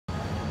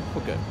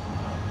Okay.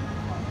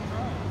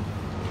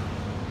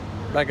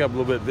 Back up a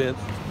little bit, Vince.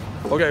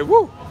 Okay,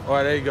 woo! All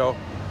right, there you go.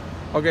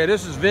 Okay,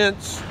 this is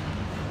Vince.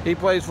 He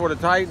plays for the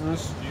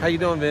Titans. How you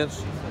doing,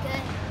 Vince?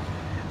 Good.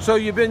 So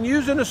you've been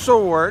using a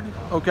sword,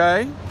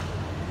 okay?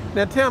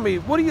 Now tell me,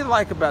 what do you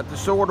like about the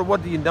sword, or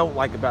what do you don't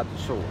like about the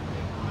sword?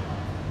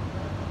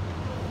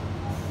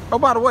 Oh,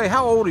 by the way,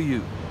 how old are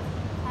you?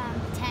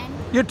 10.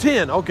 You're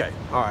 10, okay,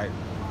 all right.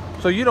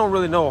 So you don't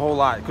really know a whole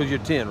lot because you're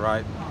 10,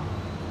 right?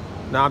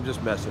 No, I'm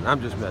just messing,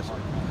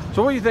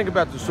 So what do you think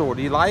about the sword?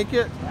 Do you like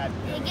it?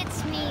 It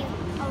gets me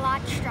a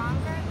lot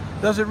stronger.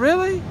 Does it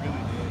really?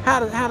 How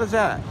does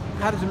that?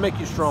 How does it make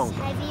you It's stronger?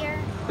 heavier.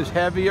 It's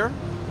heavier?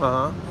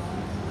 Uh-huh.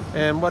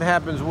 And what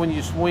happens when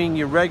you swing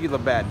your regular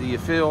bat? Do you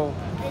feel?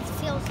 It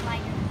feels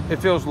lighter. It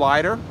feels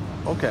lighter?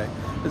 Okay.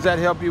 Does that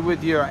help you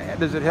with your,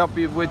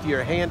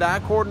 hand-eye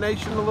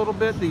coordination a little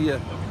bit? Do you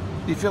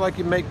feel like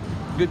you make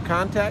good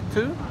contact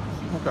too?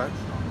 Okay.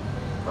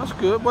 That's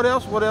good. What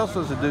else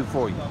does it do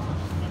for you?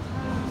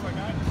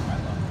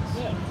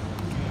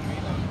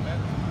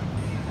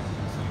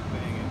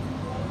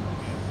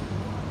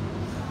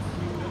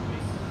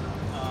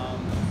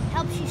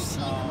 Helps you see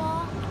the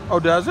ball. Oh,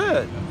 does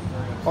it?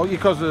 Oh,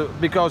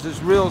 because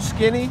it's real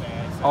skinny?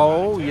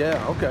 Oh,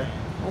 yeah. Okay.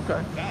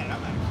 Okay.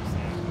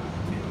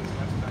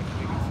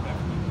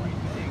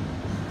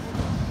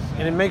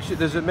 And it makes you,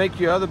 does it make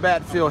your other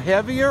bat feel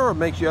heavier, or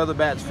makes your other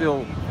bats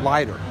feel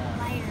lighter?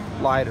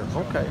 Lighter. Lighter.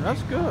 Okay,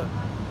 that's good.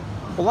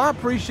 Well, I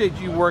appreciate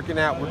you working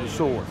out with the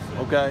sword.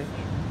 Okay,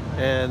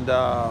 and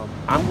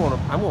I'm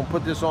gonna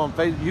put this on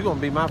Facebook. You're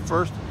gonna be my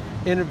first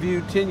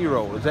interviewed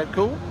 10-year-old. Is that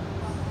cool?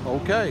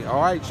 Okay.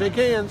 All right. Shake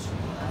hands.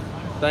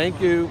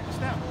 Thank you.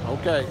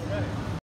 Okay.